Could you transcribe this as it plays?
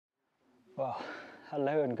Well,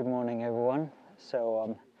 hello and good morning everyone.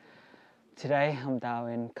 So today I'm down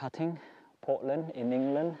in Cutting, Portland in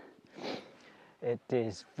England. It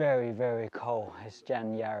is very cold. It's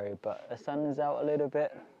January, but the sun is out a little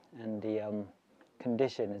bit and the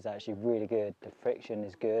condition is actually really good. The friction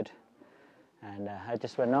is good, and I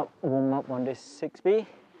just went up, warm up on this 6B.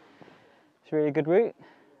 It's a really good route,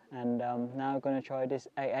 and now I'm going to try this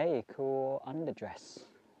AA called Under Duress.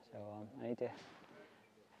 So I need to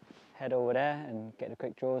head over there and get the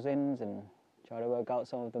quick draws in and try to work out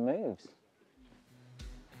some of the moves.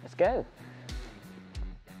 Let's go.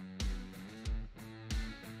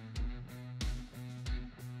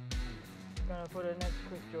 I'm gonna put the next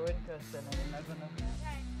quick draw in first, and then I'm gonna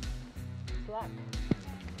slack.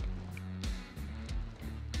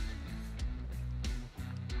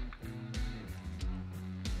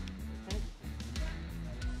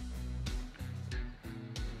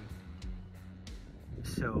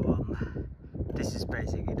 So this is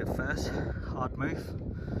basically the first hard move,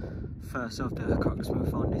 first of the crux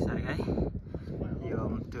move on this AA.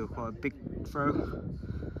 You do quite a big throw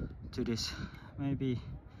to this, maybe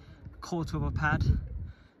a quarter of a pad,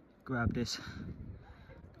 grab this,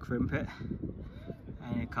 crimp it,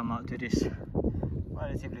 and you come out to this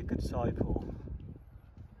relatively good side pull.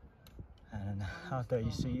 And after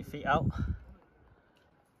you see your feet out,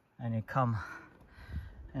 and you come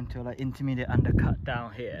into like intermediate undercut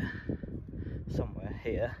down here, somewhere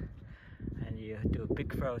here, and you do a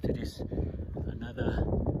big throw to this, another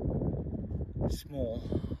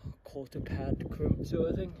small quarter pad crimp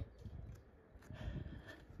sort of thing.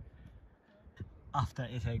 After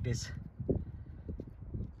you take this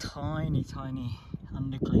tiny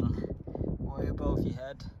undercling way above your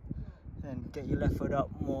head, and get your left foot up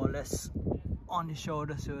more or less on your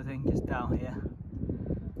shoulder sort of thing, just down here,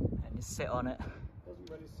 and you sit on it. Doesn't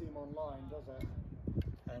really seem online, does it?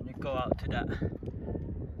 And you go out to that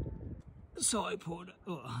side pull,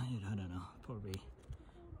 oh, I don't know, probably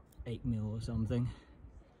 8mm or something.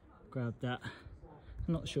 Grab that.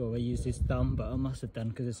 I'm not sure I used this thumb, but I must have done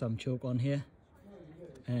because there's some chalk on here.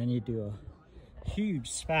 And you do a huge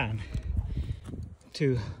span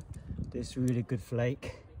to this really good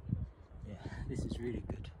flake. Yeah, this is really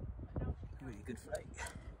good flake.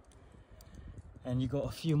 And you got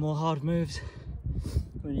a few more hard moves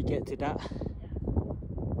when you get to that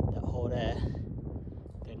hole there.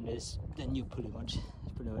 Then you pretty much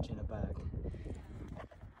in a bag.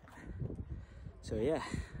 So yeah,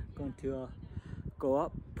 I'm going to go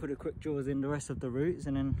up, put a quick jaws in the rest of the routes,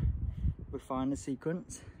 and then refine the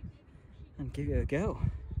sequence and give it a go.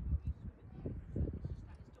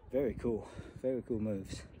 Very cool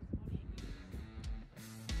moves.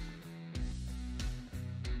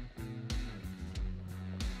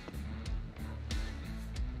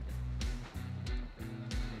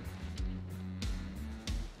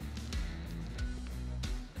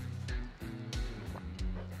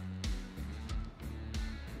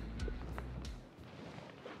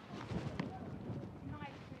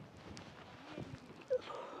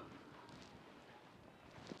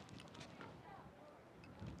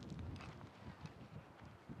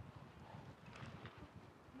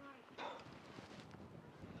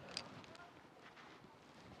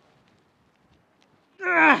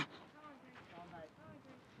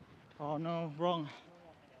 Oh no, wrong.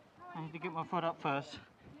 I need to get my foot up first.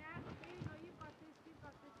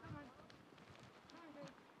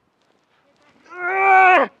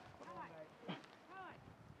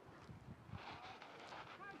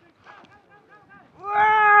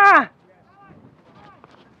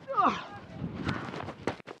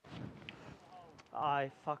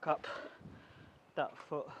 I fuck up that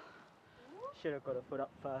foot. Should have got a foot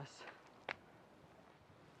up first.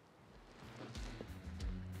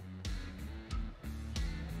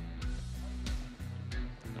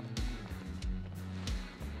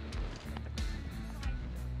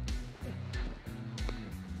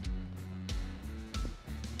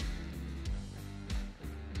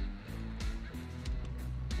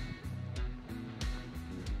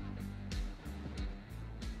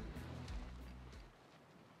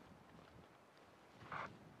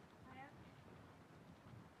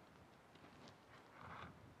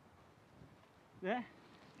 Yeah?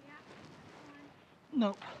 Yeah.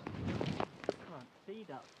 Nope. Can't see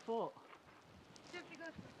that foot.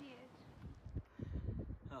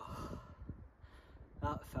 Oh,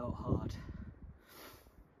 that felt hard.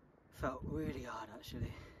 Felt really hard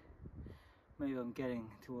actually. Maybe I'm getting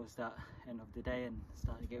towards that end of the day and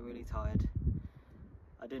starting to get really tired.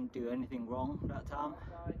 I didn't do anything wrong that time,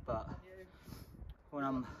 but when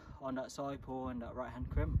I'm on that side pull and that right hand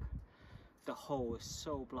crimp, the hole is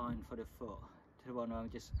so blind for the foot to the one where I'm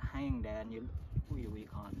just hanging there and you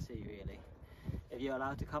can't see really. If you're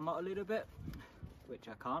allowed to come out a little bit, which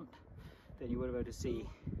I can't, then you will be able to see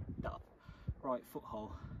the right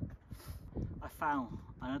foothold. I found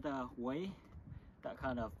another way that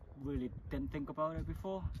kind of really didn't think about it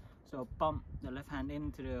before. So I bumped the left hand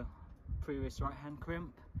into the previous right hand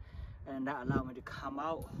crimp, and that allowed me to come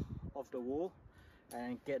out of the wall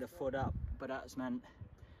and get the foot up. But that's meant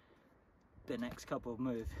the next couple of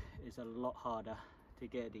moves is a lot harder to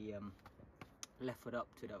get the left foot up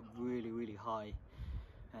to that really high,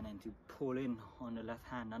 and then to pull in on the left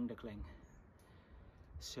hand undercling.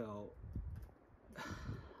 So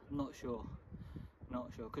not sure,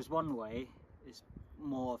 because one way is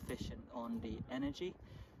more efficient on the energy,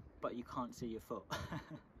 but you can't see your foot.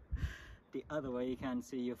 The other way you can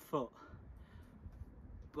see your foot,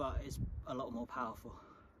 but it's a lot more powerful.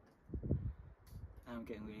 I'm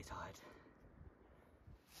getting really tired.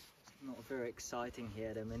 Not very exciting here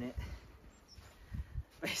at the minute.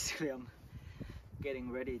 Basically I'm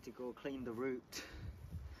getting ready to go clean the root.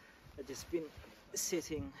 I've just been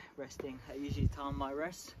sitting, resting. I usually time my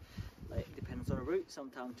rest, like depends on the route,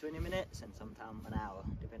 sometimes 20 minutes and sometimes an hour,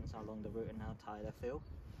 depends how long the route and how tired I feel.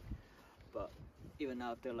 But even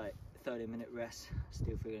after like 30-minute rest,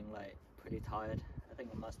 still feeling like pretty tired. I think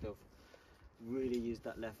I must have really used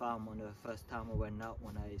that left arm on the first time I went out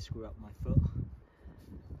when I screwed up my foot.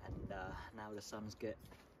 And now the sun's get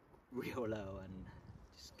real low and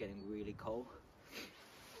just getting really cold.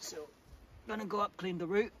 So gonna go up, clean the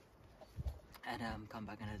root, and come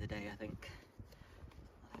back another day. I think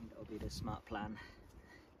that'll be the smart plan.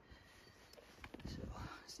 So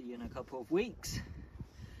see you in a couple of weeks.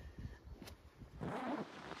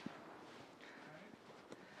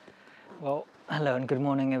 Well, hello and good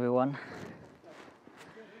morning everyone.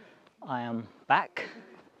 I am back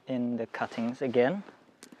in the cuttings again.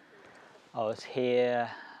 I was here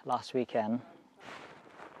last weekend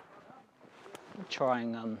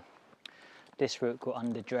trying this route called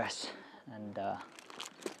Under Duress, and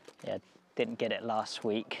yeah, didn't get it last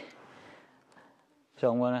week. So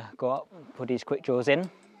I'm gonna go up, put these quick draws in,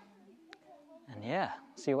 and yeah,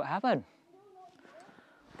 see what happened.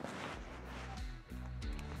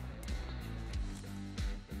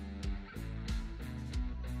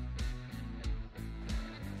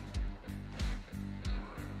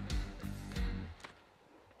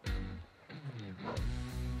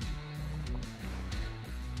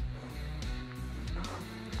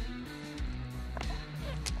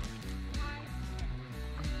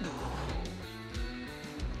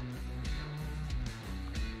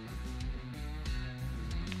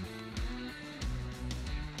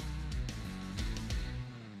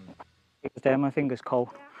 There, my finger's cold.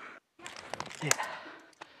 Yeah.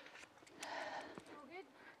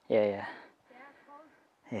 Yeah.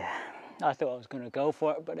 I thought I was going to go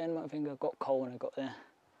for it, but then my finger got cold when I got there.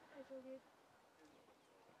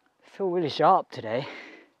 I feel really sharp today.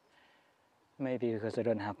 Maybe because I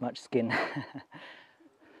don't have much skin.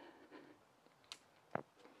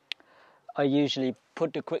 I usually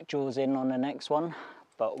put the quick draws in on the next one,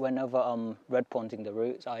 but whenever I'm red pointing the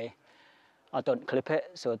roots, I don't clip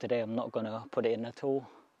it, so today I'm not going to put it in at all.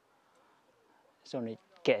 It's only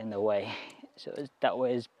get in the way, so that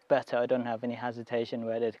way is better. I don't have any hesitation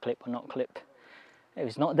whether to clip or not clip. If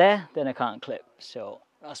it's not there, then I can't clip, so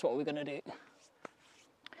that's what we're going to do.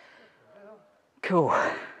 Cool.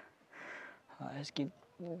 Right, let's give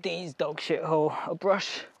these dog shit hole a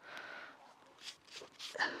brush.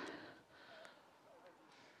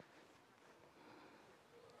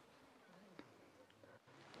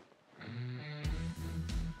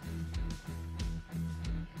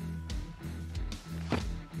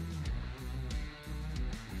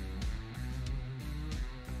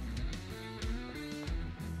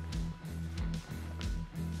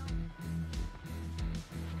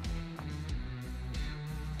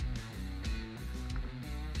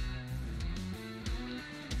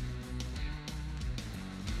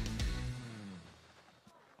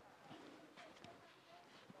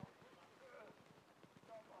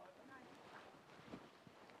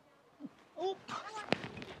 Oh.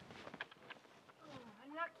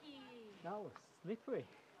 Unlucky. That was slippery.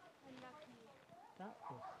 Unlucky. That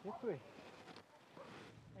was slippery.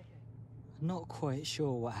 Okay. Not quite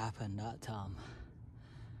sure what happened that time.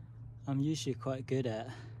 I'm usually quite good at,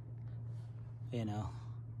 you know,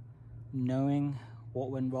 knowing what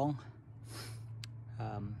went wrong.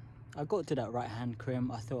 I got to that right hand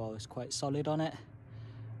crimp. I thought I was quite solid on it,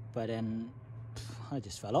 but then I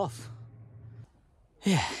just fell off.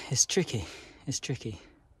 Yeah, it's tricky. It's tricky.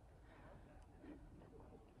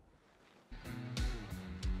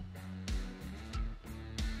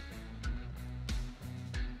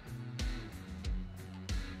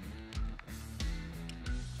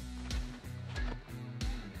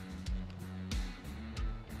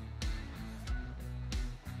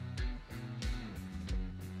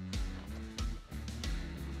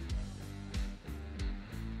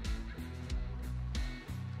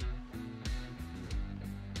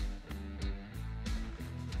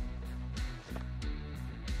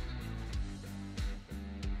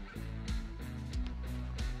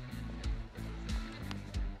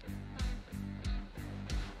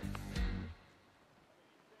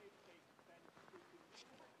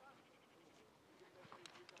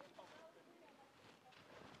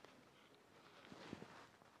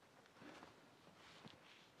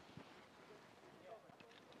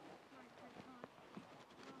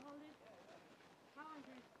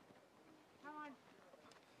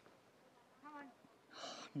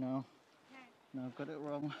 No. Okay. No, I've got it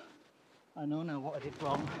wrong. I know now what I did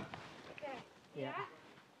wrong. Okay. Yeah.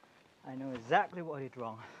 I know exactly what I did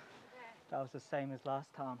wrong. Okay. That was the same as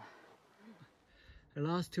last time. The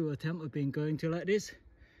last two attempts have been going to like this.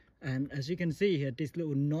 And as you can see here, this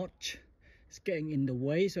little notch is getting in the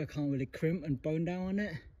way, so I can't really crimp and bone down on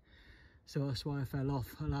it. So that's why I fell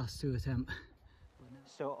off the last two attempts.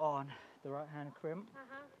 So on the right hand crimp,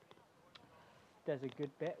 there's a good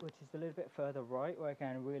bit which is a little bit further right where I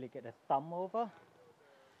can really get a thumb over.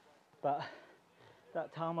 But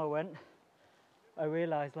that time I went, I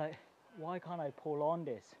realized like, why can't I pull on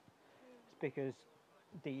this? It's because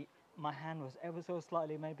my hand was ever so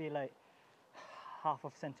slightly, maybe like half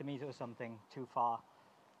of a centimeter or something too far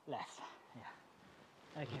left.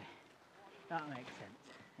 Yeah. Okay. That makes sense.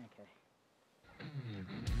 Okay.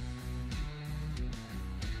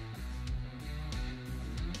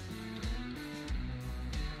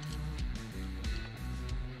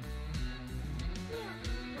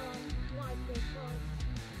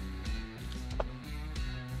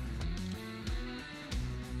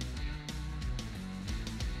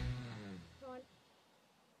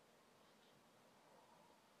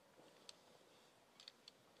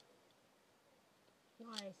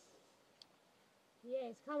 Nice.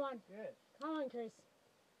 Yes, come on. Good. Come on, Chris.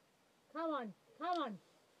 Come on. Come on.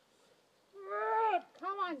 Come on.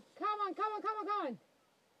 Come on. Come on. Come on. Come on.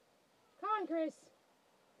 Come on, Chris.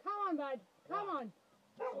 Come on, bud. Come on.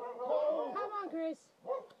 Come on, Chris.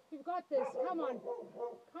 You've got this. Come on.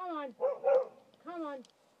 Come on. Come on.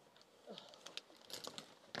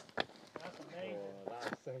 That's amazing. Oh,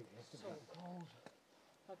 that's so good. So cold.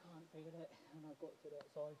 I can't figure it, and I got to that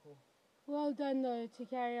cycle. Well done, though, to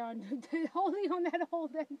carry on. Holding on that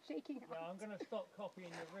hold and shaking Yeah, out. I'm going to stop copying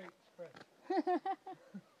your routes, Chris.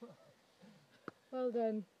 Well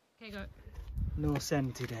done. Okay, go. No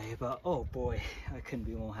send today, but oh boy, I couldn't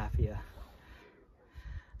be more happier.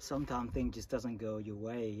 Sometimes things just doesn't go your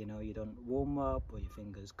way, you know, you don't warm up or your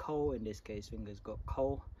fingers cold. In this case, fingers got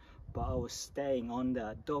cold, but I was staying on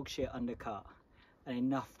that dog shit undercut and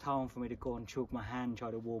enough time for me to go and choke my hand,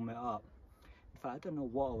 try to warm it up. In fact, I don't know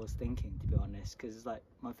what I was thinking, to be honest, because it's like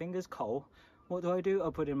my fingers cold. What do? I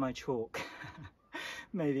put in my chalk.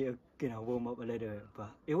 Maybe it'll, you know, warm up a little bit, but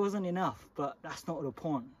it wasn't enough. But that's not the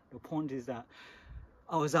point. The point is that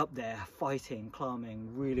I was up there fighting, climbing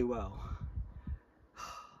really well.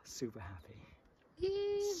 Super happy. Yeah,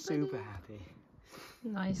 Super happy.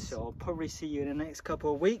 Nice. So I'll probably see you in the next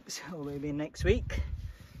couple of weeks, or maybe next week.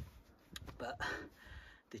 But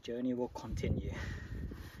the journey will continue.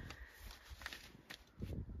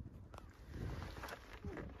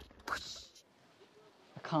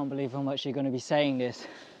 I can't believe how much you're going to be saying this.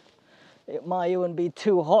 It might even be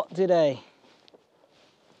too hot today.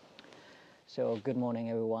 So good morning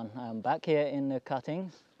everyone. I'm back here in the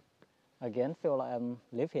cuttings. Again, feel like I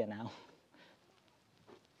live here now.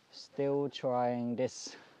 Still trying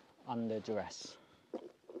this Under Duress.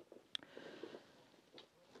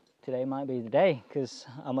 Today might be the day because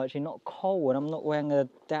I'm actually not cold and I'm not wearing a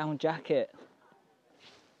down jacket.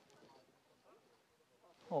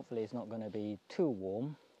 Hopefully it's not going to be too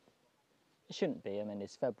warm. It shouldn't be. I mean,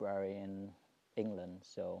 it's February in England,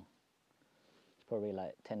 so it's probably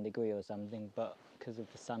like 10 degrees or something, but because of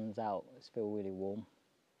the sun's out, it's still really warm.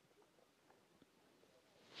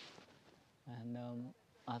 And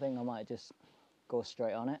I think I might just go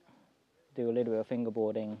straight on it, do a little bit of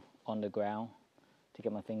fingerboarding on the ground to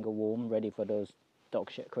get my finger warm, ready for those dog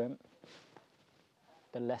shit crimp.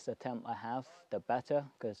 The less attempt I have, the better,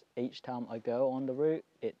 because each time I go on the route,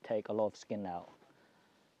 it takes a lot of skin out.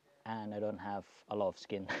 And I don't have a lot of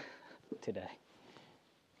skin today.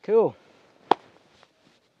 Cool.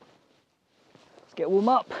 Let's get warm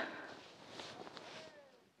up.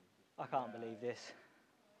 I can't believe this.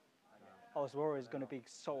 I was worried it's going to be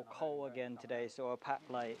so cold again today, so I packed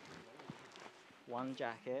like one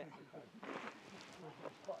jacket,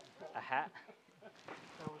 a hat,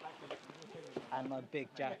 and my big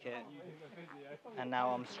jacket, and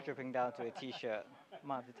now I'm stripping down to a t-shirt.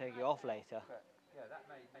 Might have to take it off later.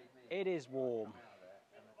 It is warm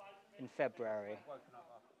in February.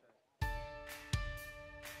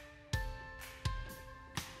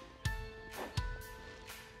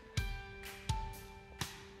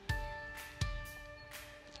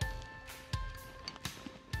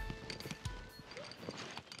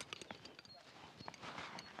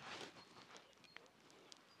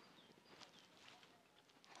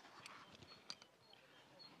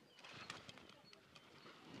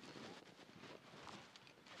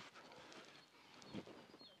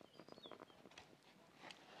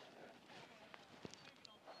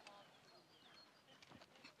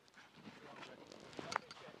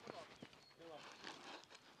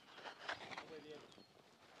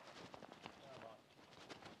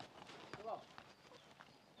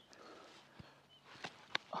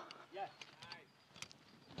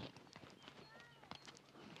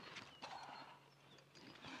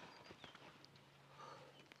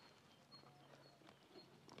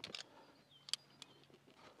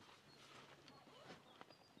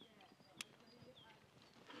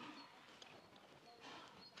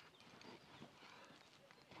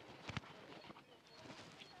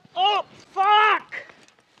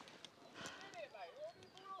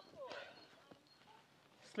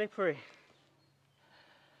 slippery.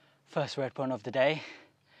 First red point of the day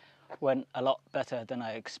went a lot better than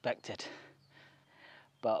I expected.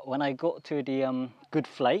 But when I got to the good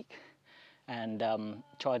flake and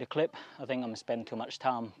tried to clip, I think I'm spending too much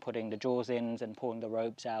time putting the jaws in and pulling the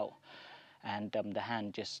ropes out, and the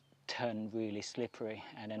hand just turned really slippery.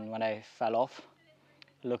 And then when I fell off,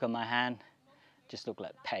 look at my hand, just looked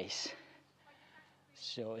like paste.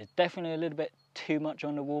 So it's definitely a little bit too much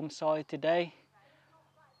on the warm side today,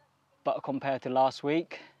 but compared to last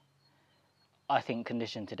week, I think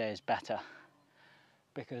condition today is better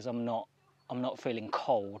because I'm not feeling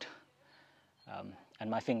cold, and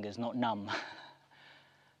my finger's not numb.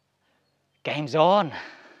 Game's on!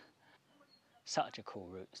 Such a cool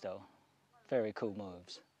route though, very cool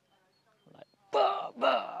moves. Like, bah,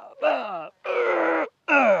 bah, bah,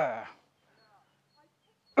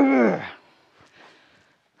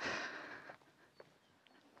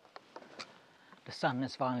 The sun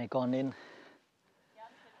has finally gone in.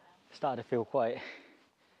 Started to feel quite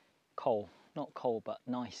cold, not cold but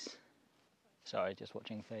nice. Sorry, just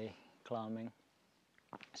watching Faye climbing.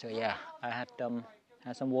 So yeah, I had some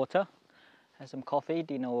water, had some coffee.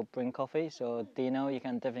 Dino will bring coffee, so Dino, you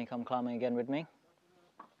can definitely come climbing again with me.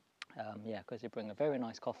 Yeah, because you bring a very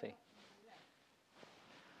nice coffee.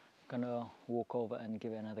 Gonna walk over and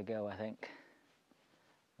give it another go, I think,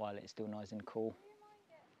 while it's still nice and cool.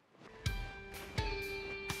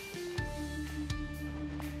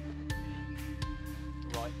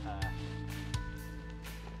 Right pair.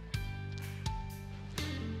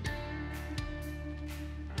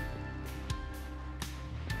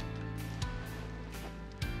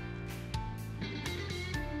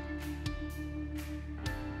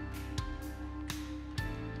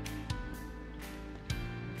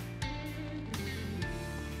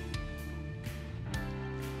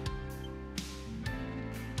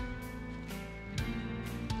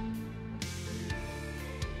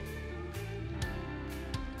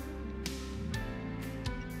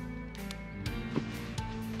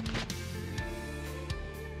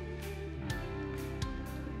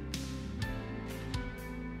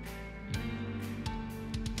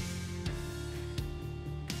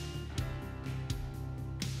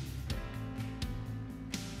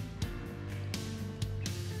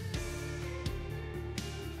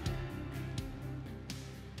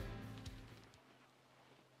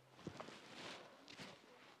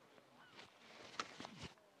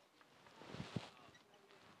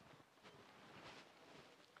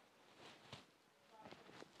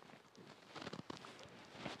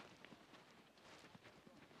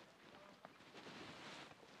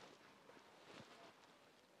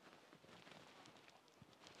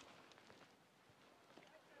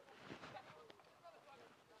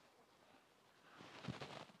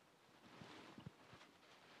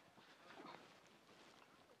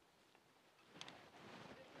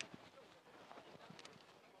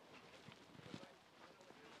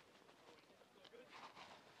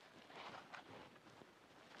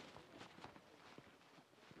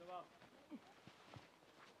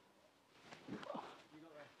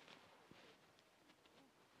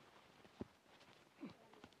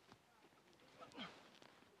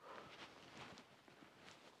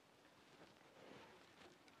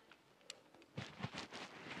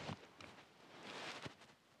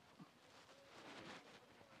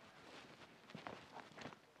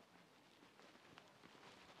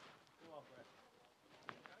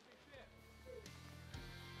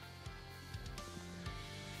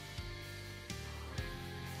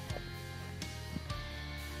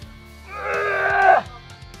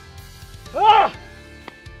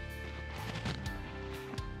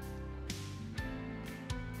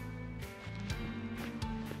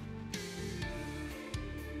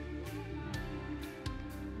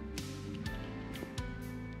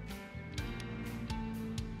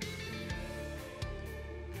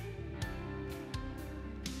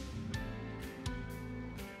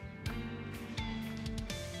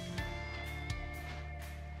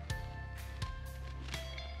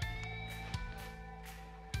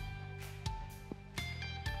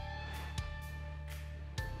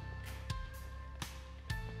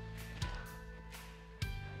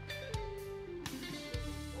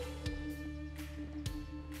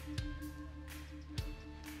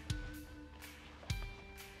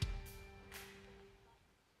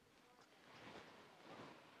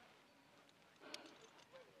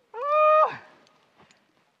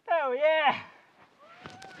 Oh yeah!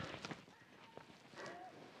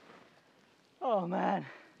 Oh man,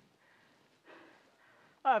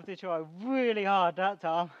 I have to try really hard that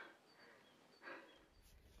time.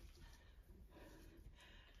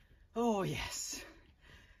 Oh yes,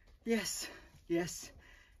 yes, yes,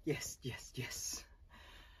 Yes, yes, yes.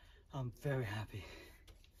 I'm very happy.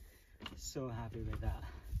 So happy with that.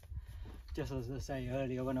 Just as I say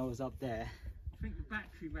earlier when I was up there, I think the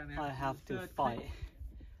battery ran out. I have to fight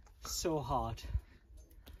so hard.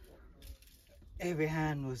 Every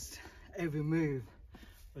move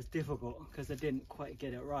was difficult because I didn't quite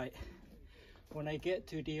get it right. When I get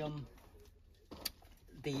to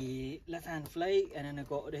the left hand flake and then I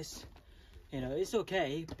got this, you know, it's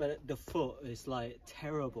okay, but the foot is like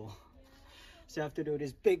terrible. So I have to do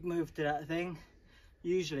this big move to that thing.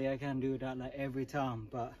 Usually I can do that like every time,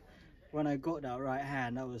 but when I got that right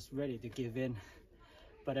hand, I was ready to give in.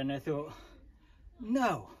 But then I thought,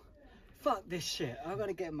 no, fuck this shit. I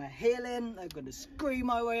gotta get my heel in. I gotta scream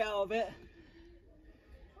my way out of it.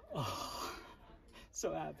 Oh,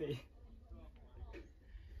 so happy.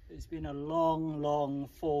 It's been a long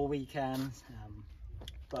 4 weekends,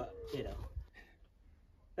 but you know.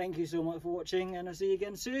 Thank you so much for watching, and I'll see you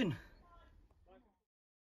again soon.